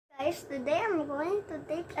Guys, today I'm going to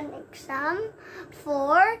take an exam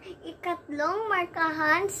for Ikatlong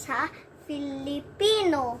Markahang sa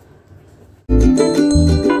Filipino.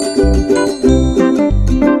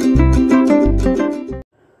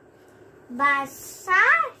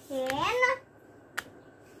 Basahin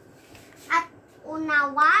at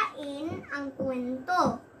unawain ang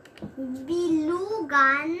kwento.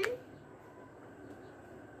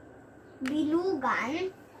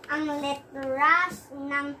 Bilugan ang letras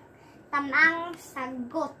ng tamang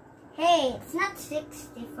sagot. Hey, it's not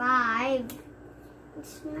 65.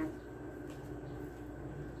 It's not.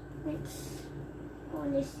 It's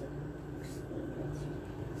only 60.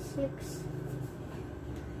 It's 6.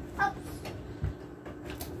 Oops.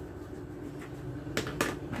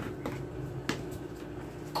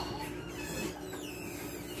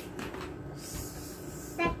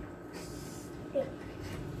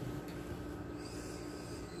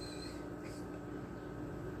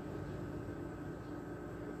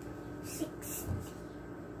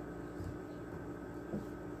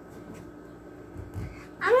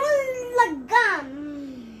 Ang lagam.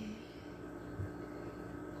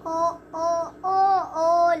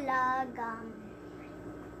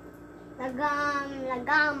 Lagam.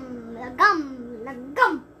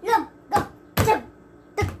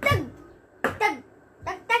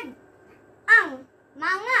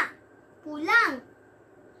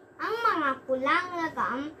 Ang mga pulang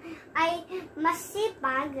lagam ay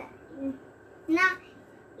masipag na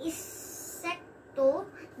insekto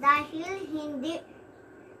dahil hindi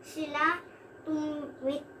sila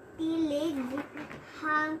tumitilig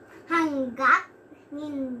hanggat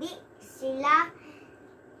hindi sila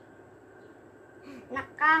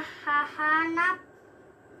nakahahanap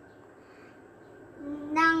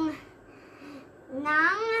ng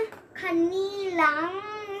kanilang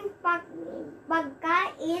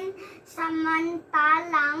pagkain,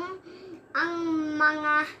 samantalang ang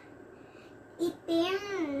mga itim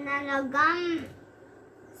na lagam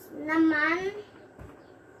naman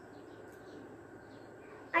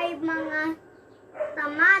ay mga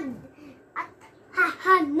tamad at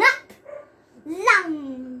hahanap lang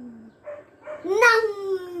ng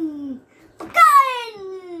pagkain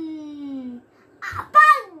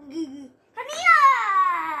pag kanila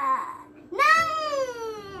ng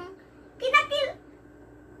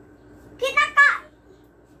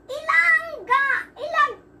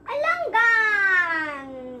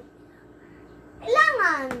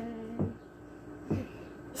ilangan.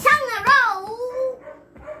 Isang araw,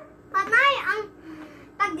 panay ang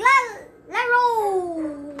taglalaro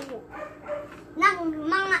ng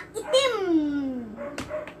mga itim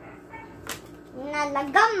na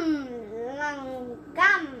lagam.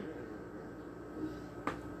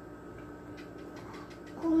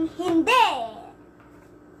 Kung hindi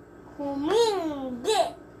humingi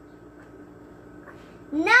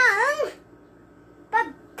ng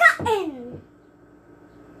pagkain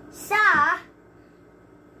sa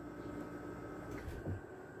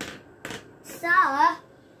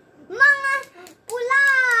mga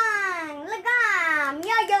pulang lagam.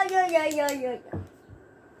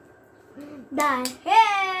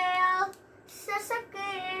 Dahil sa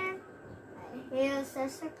sakit.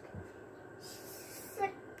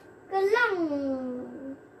 Lang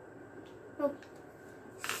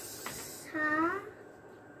sa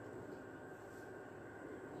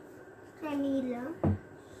kanila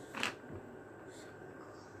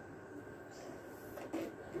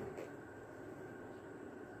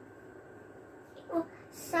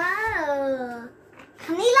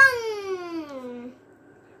kanilang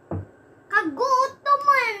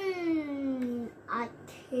kagutuman at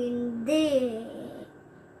hindi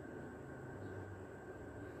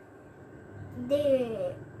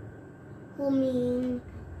humingi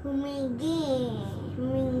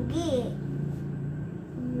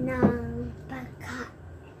ng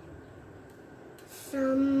pagkain sa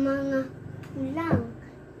mga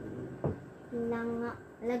pulang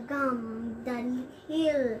lagam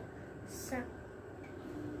dahil sa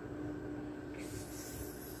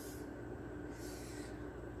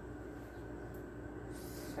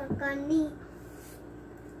kanilang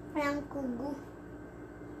kagutuman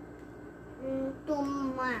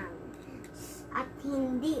at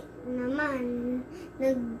hindi naman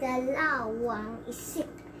nagdalawang isip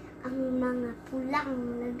ang mga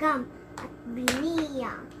pulang lagam at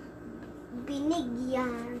binigyan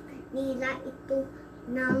nila ito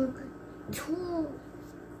ng 2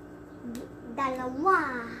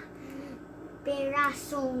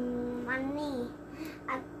 pirasong mani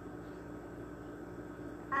at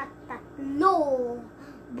 3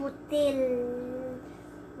 butil.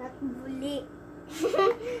 Not buli.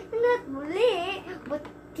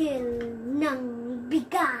 butil ng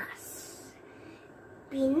bigas.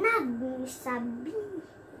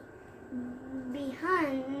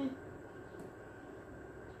 Pinagsabihan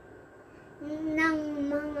ng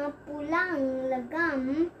mga pulang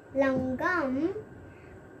langgam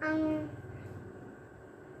ang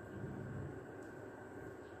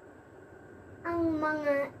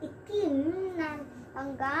mga itim na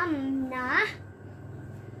langgam na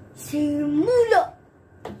simula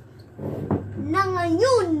na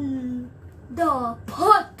ngayon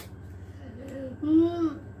dapat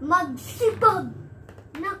magsipag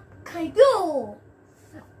na kayo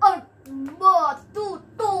at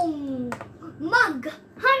matutong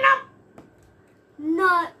maghanap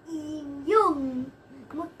na inyong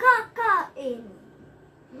makakain.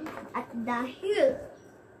 At dahil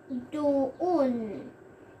doon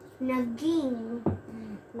naging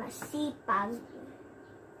masipag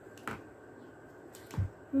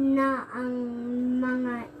na ang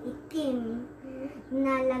mga itim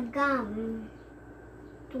na langgam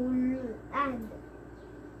tulad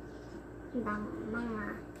ng mga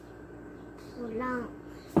pulang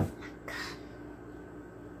langgam.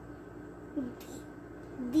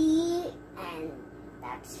 The end.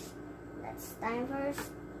 That's time for.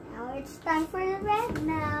 Now it's time for the bed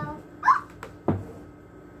now.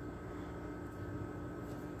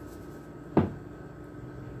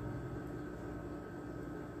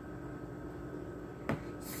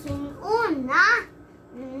 Sinuna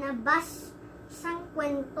nabasang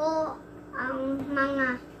kwento ang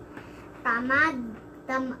mga tamad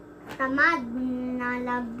na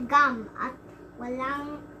langgam at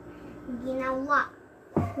walang ginawa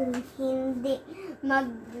kung hindi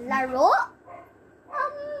maglaro.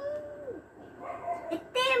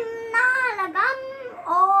 Itim na langgam.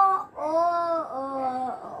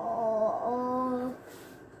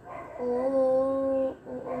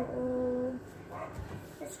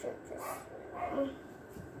 Let's try this.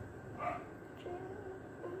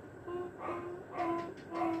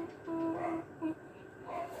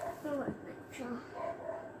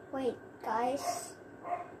 Wait, guys.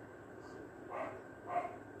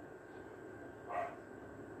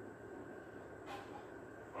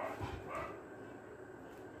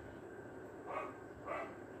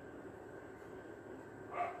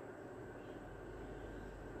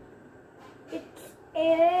 It's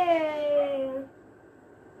air.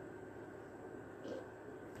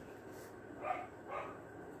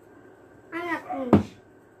 Anak mo.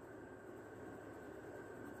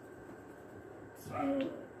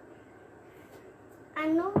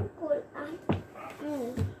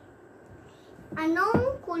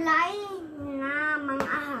 Anong kulay na mga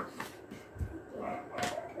ahas?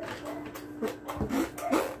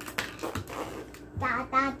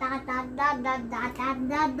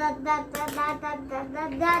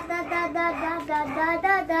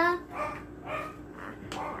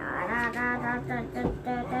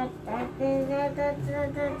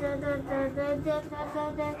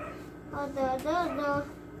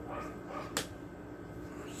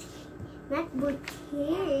 Not buti.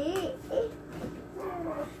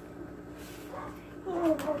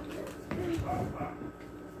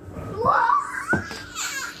 Wow!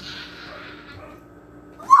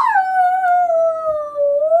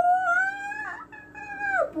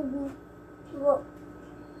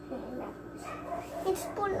 It's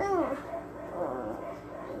full of.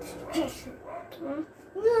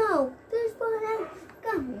 No, there's one of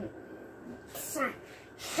gum.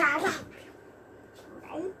 Shut up.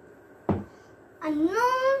 Right?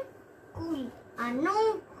 Anong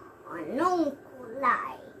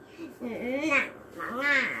kulay ng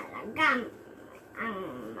mga langgam ang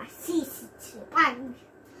masisipag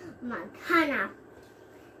maghanap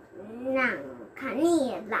ng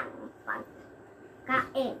kanilang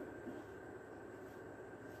pagkain?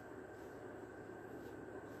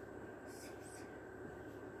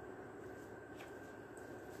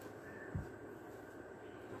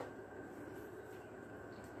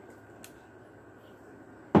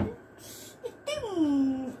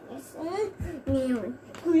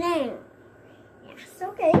 Kulay. Yes,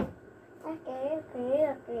 okay.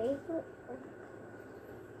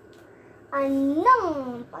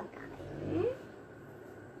 Anong pagkain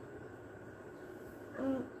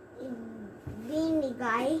ang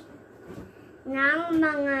ibinigay ng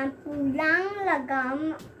mga pulang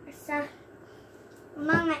langgam sa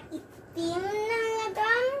mga itim na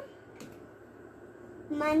langgam?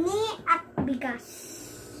 Mani at bigas.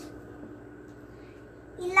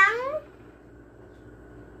 Ilang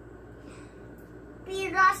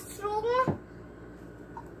pirasong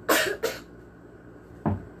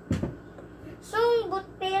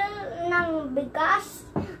butil ng bigas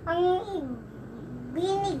ang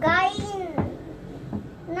ibinigay maglagay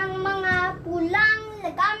ng mga pulang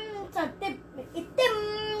lagam sa itim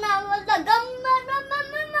na lagam.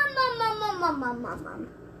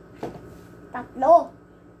 Tatlo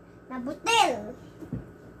na butil.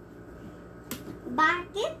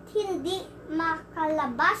 Bakit hindi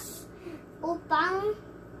makalabas upang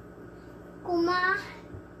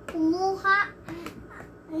kumuha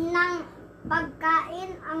ng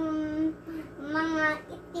pagkain ang mga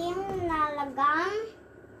itim na lagam?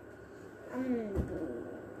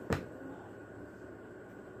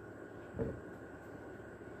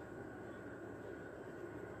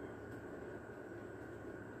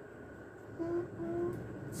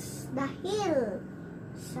 Dahil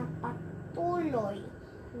sa patuloy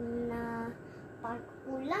na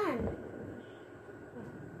pag-ulan.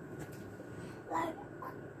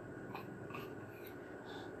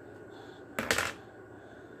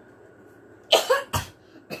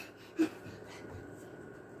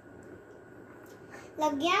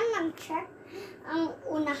 Lagyan ng check ang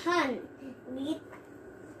unahan,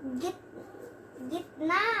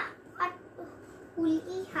 gitna at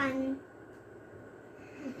hulihan.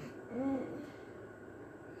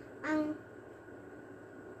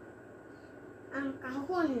 Ang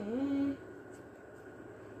kahon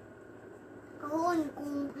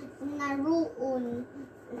kung naroon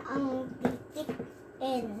ang titik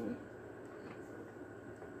N.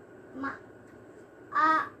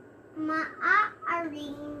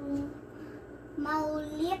 Maaaring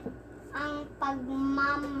maulit ang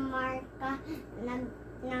pagmamarka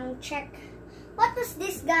ng check. What was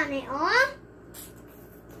this gani, oh?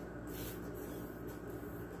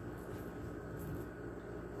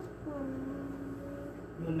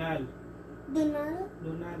 Nunal. Dunal?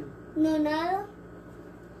 Nunal. Nunal?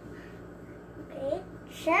 Okay.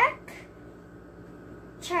 Check.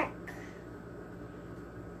 Check.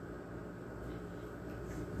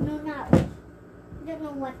 Nunal. Don't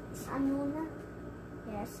know what is a nunal.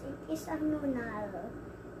 Yes, it is a nunal.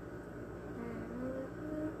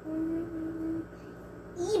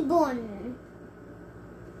 Ibon.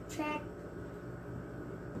 Check.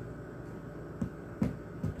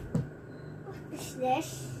 What is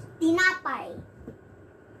this? Tinapay.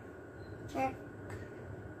 Check.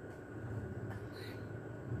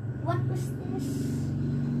 What was this?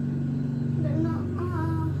 Don't know.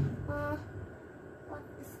 What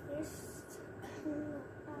is this?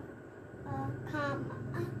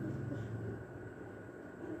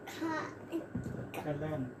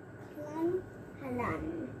 Halan.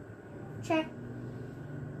 Check.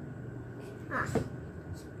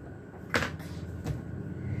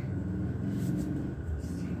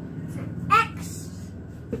 X.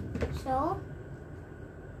 So,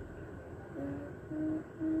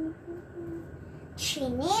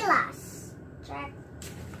 chinelas. Check.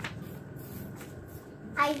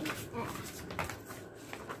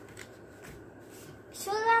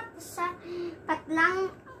 Sulat sa patlang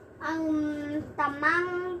ang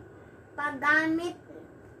tamang paggamit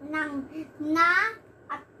ng na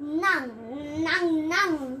at nang.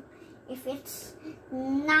 If it's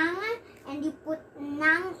nang and you put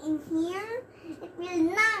nang in here, it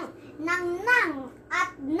will nang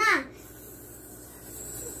at na.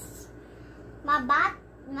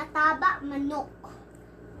 Mataba, manok.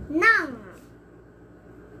 Nang.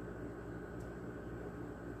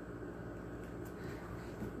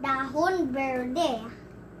 Dahon verde.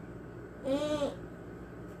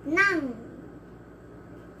 Nang.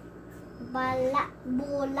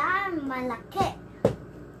 Bola malaki.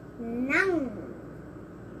 Nang.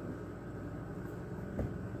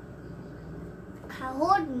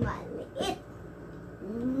 Kahon maliit.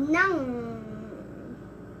 Nang.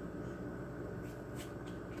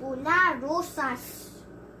 Pula rosas.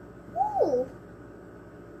 Ooh.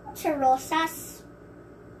 What's a rosas?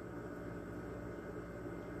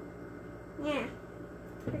 Yeah.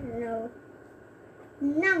 I don't know.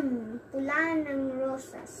 Nang. Pula ng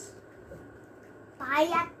rosas.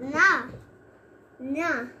 Payat na.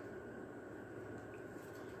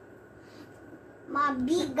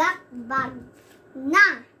 Mabigat bag.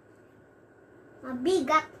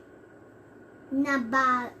 Mabigat na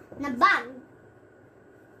bag.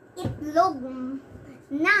 Itlog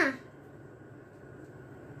na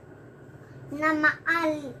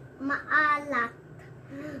maalat.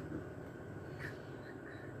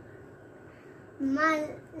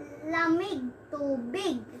 Malamig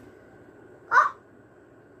tubig.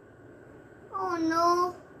 Oh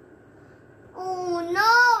no.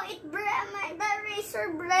 The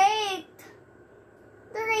razor break.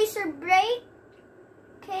 The razor break.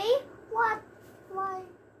 Okay? What? Why?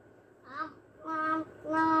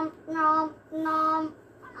 Nom.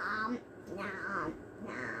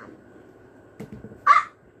 Ah!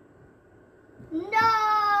 No!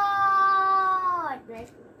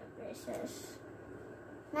 Breaking the pieces.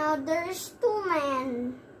 Now there's two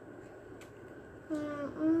men.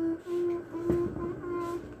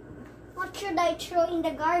 What should I throw in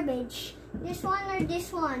the garbage? This one or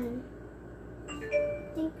this one? I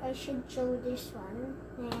think I should throw this one.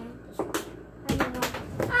 Yeah, this one. I don't know.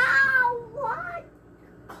 Ah, what?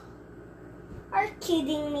 Are you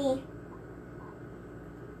kidding me?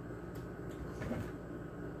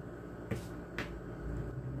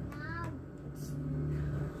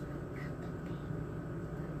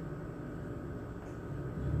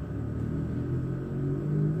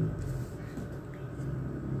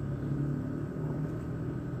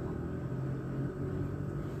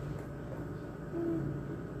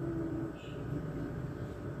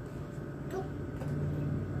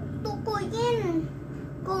 Tukuyin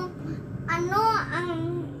kung ano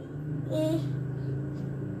ang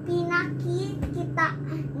pinakikita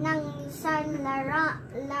ng sa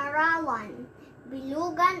larawan.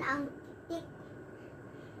 Bilugan ang titik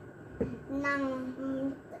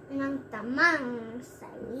ng tamang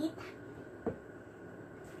salita.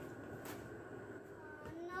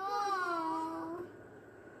 No!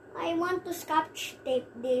 I want to scotch tape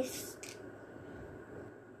this.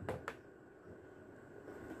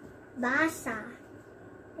 Basa.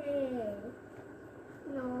 Hey.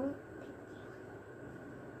 No.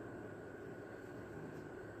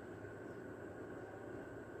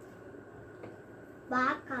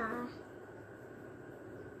 Baka.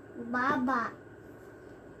 Baba.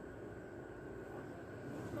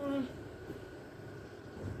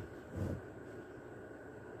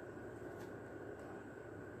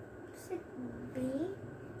 Is it B?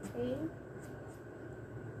 A?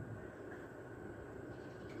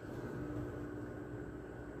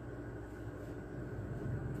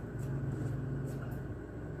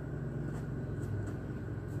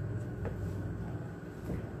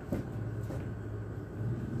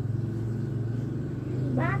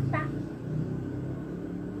 Bata.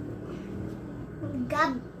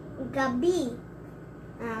 Gabi.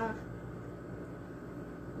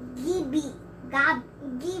 Gibi.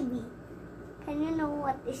 Can you know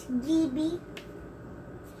what is gibi?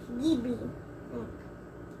 Gibi.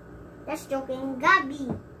 Just joking. Gabi.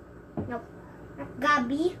 Nope. Not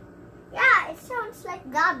Gabi. Yeah, it sounds like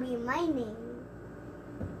Gabi, my name.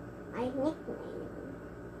 My nickname.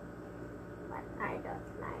 But I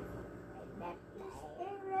don't like that.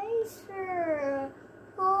 Eraser.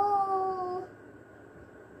 Oh.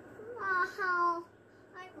 Wow.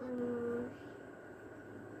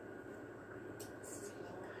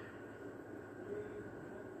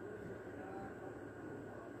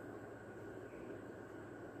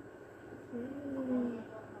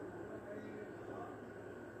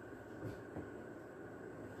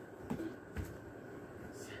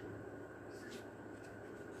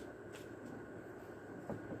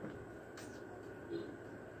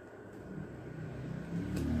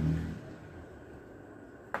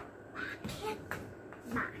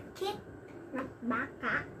 Bakit?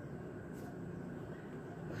 Baka.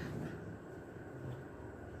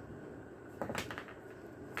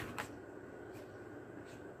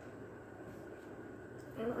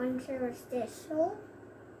 Our answer was this. So,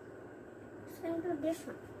 let's do this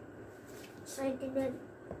one. So I did it.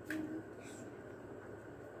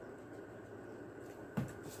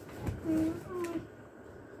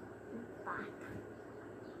 Baka.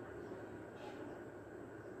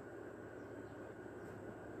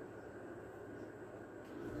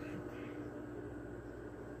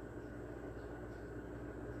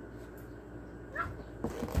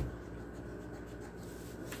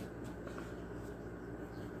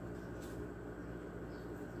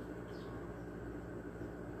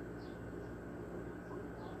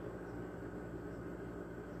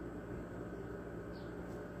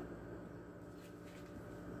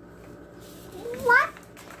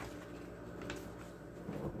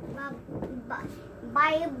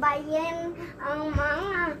 Baybayin ang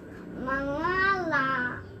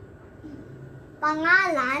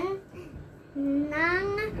pangalan ng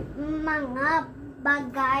mga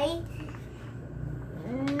bagay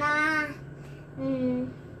na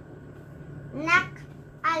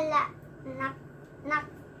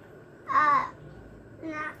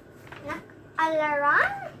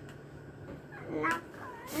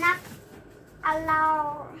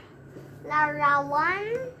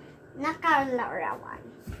nakalarawan.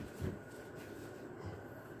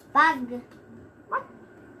 Bag. What?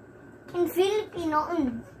 In Filipino,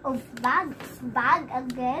 of bags. Bag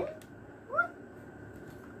again? What?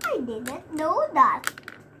 I didn't know that.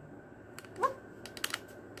 What?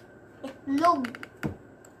 Itlog.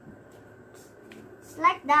 It's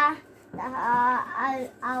like the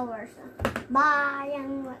hours.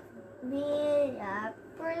 Bayang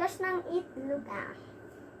perlas ng itlog.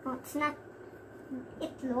 No, it's not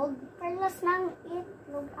itlog. Perlas ng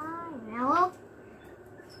itlog. No.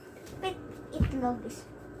 Itlog is.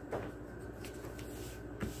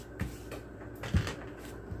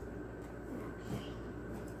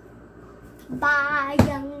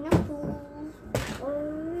 Bayang na po.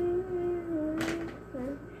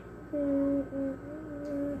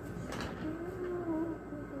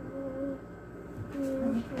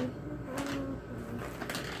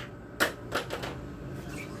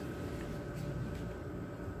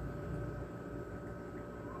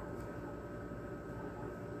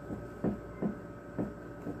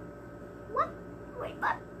 What? Wait,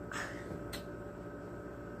 but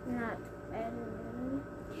not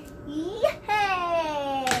yay!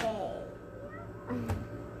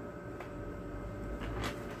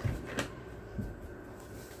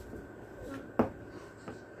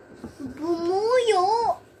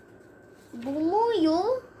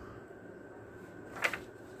 Bumuyo.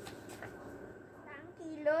 Ang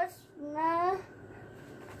kilos na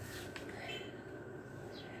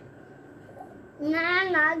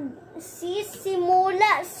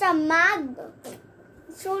nagsisimula sa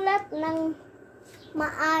sulat ng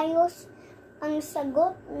maayos ang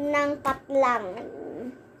sagot ng patlang.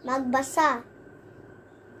 Magbasa.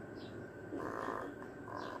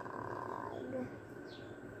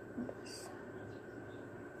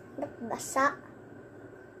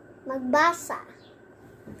 Magbasa.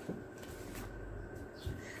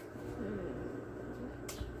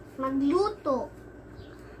 Magluto.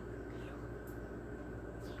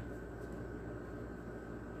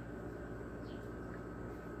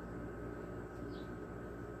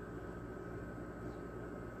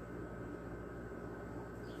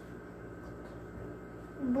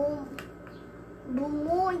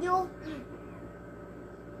 Bumuyo.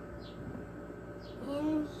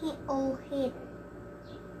 Inhiuhin.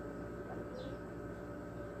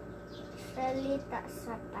 Salita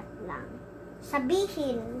sa patlang.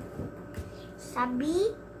 Sabihin.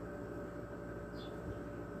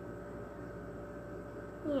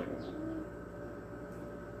 Yan.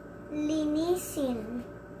 Linisin.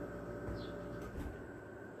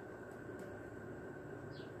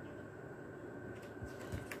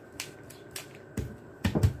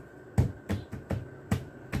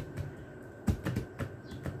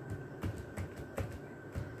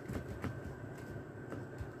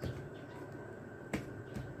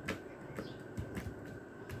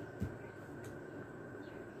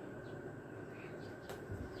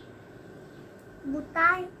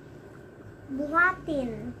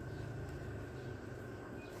 Buhatin.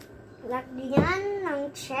 Lagyan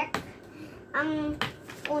ng check ang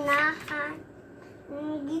unahan,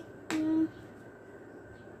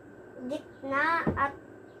 gitna at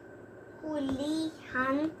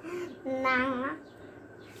hulihan ng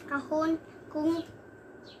kahon kung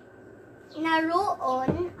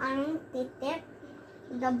naroon ang titik.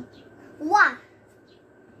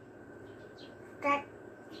 Check.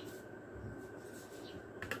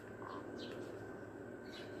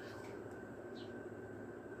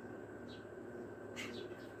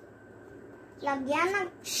 Lagyan ng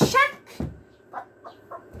check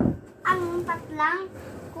ang patlang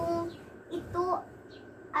kung ito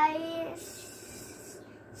ay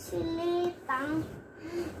silitang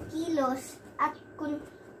kilos at kung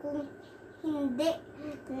hindi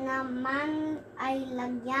naman ay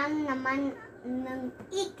lagyan naman ng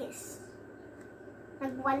ikis.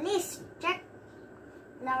 Nagwalis, check.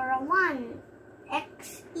 Larawan,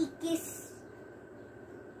 X, ikis.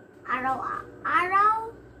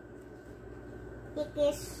 Araw-araw,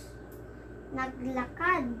 ikis.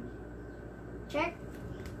 Naglakad, check.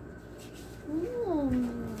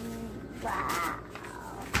 Wow.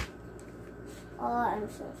 Oh, I'm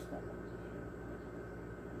so sorry.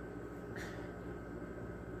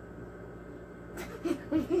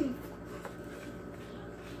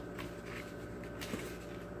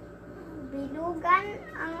 Bilugan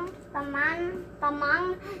ang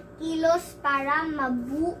tamang kilos para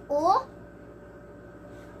mabuo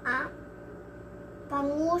ang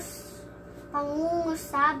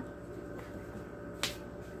pangungusap.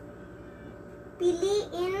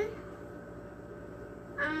 Piliin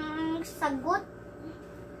ang sagot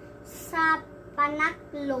sa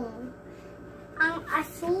panaklong. Ang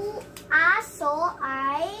aso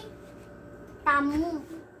ay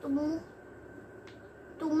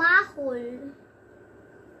tumahol.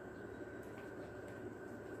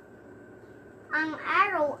 Ang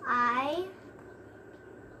araw ay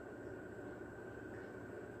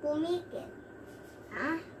pumikit.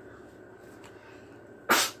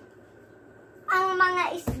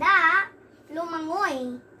 isda,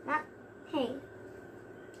 lumangoy. Not, hey.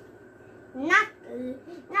 Not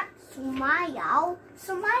sumayaw.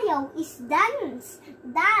 Sumayaw is dance.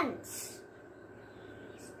 Dance.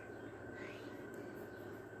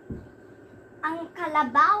 Ang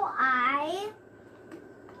kalabaw ay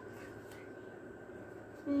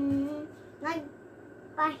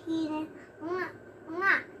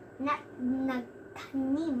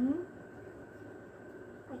nagtanim.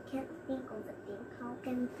 I can't think of a thing. How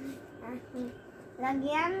can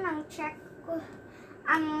lagyan ng check ko.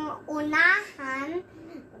 Ang unahan,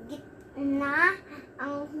 gitna,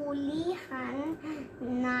 ang hulihan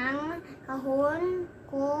ng kahon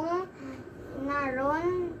kung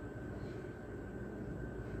naroon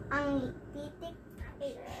ang titik.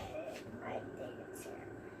 I think it's here.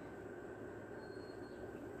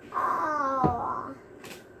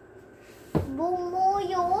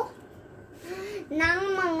 Bumuyo ng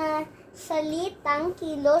mga salitang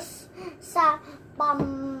kilos sa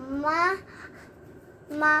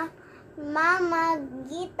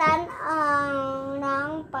mamagitan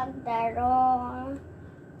ng pagdaro.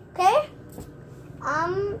 Okay?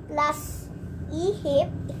 Plus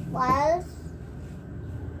ihip equals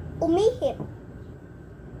umihip.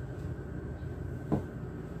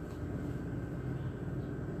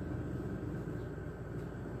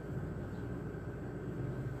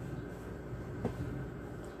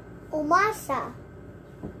 Umasa.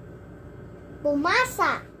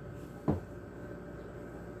 Bumasa.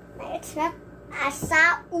 It's not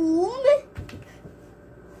asaum.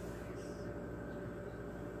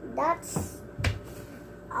 That's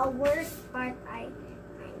a worst part I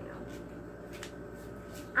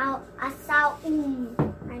know. Asaum.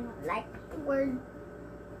 I don't like the word.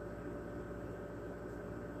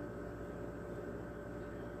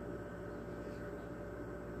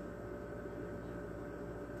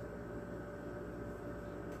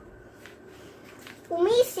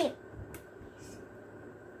 Umisip.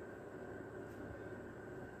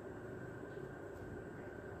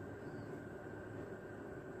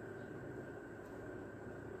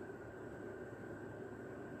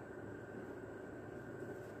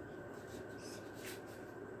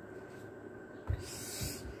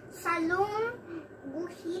 Salong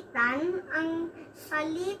guhitan ang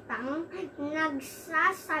salitang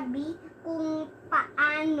nagsasabi kung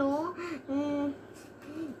paano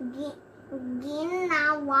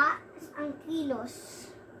ginawa ang kilos.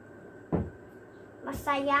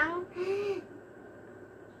 Masayang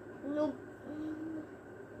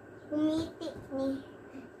umiti ni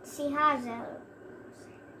si Hazel.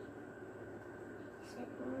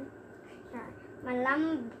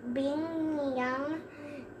 Malambing niyang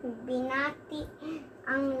binati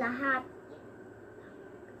ang lahat.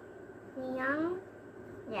 Niyang,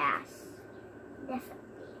 yes, definitely.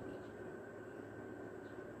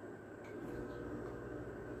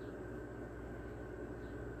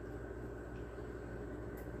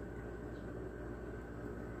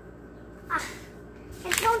 I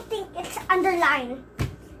don't think it's underlined.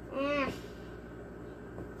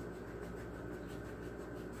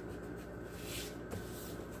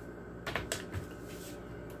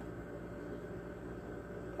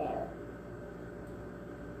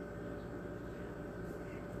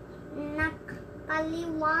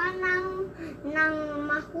 Nakaliwanag ng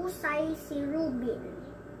mahusay si Rubin.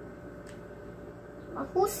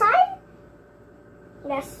 Mahusay?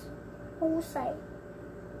 Yes, mahusay.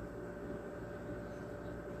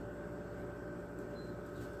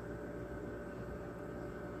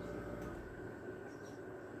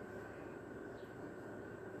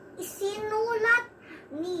 Isinulat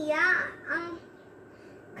niya ang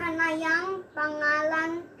kanayang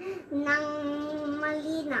pangalan ng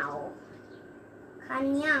malinaw.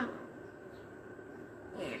 Kanyang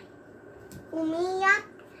umiyak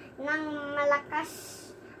ng malakas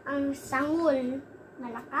ang sangul.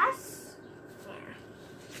 Malakas?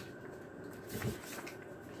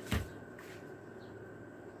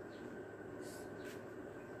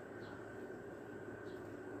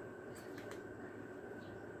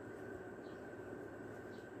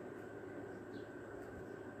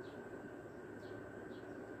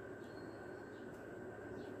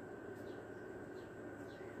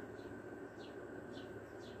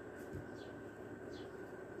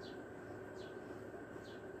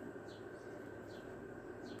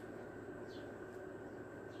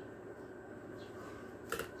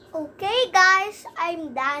 Okay guys,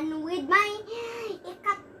 I'm done with my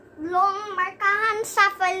ikatlong markahan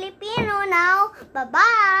sa Filipino now.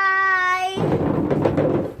 Bye-bye!